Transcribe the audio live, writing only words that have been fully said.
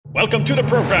Welcome to the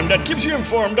program that keeps you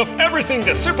informed of everything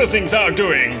the SuperZings are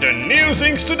doing. The new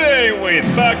Zings today with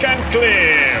Buck and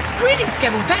Cliff. Greetings,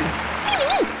 Cable fans.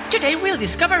 Today we'll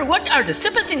discover what are the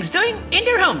SuperZings doing in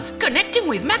their homes, connecting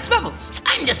with Max Bubbles.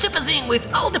 I'm the SuperZing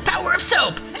with all the power of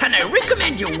soap, and I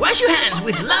recommend you wash your hands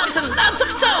with lots and lots of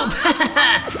soap.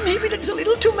 Maybe that's a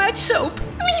little too much soap.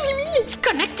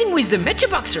 Connecting with the Mecha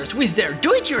Boxers with their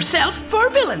do-it-yourself for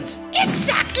villains.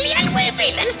 Exactly, and we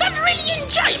villains don't really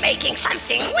enjoy making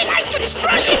something. We like to destroy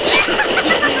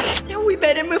it. Now we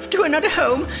better move to another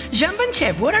home. Jean-Van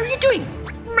Chef, what are you doing?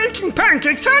 Making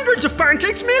pancakes, hundreds of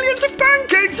pancakes, millions of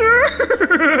pancakes.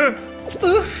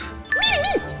 Oof.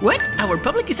 What? Our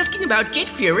public is asking about Kid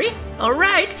Fury?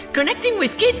 Alright, connecting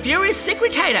with Kid Fury's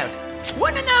secret hideout.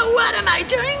 Wanna know what am I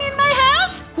doing in my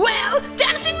house? Well,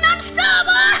 dancing non-stop!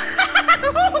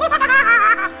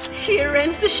 Here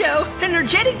ends the show.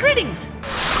 Energetic greetings.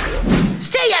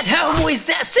 Stay at home with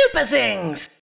the SuperZings.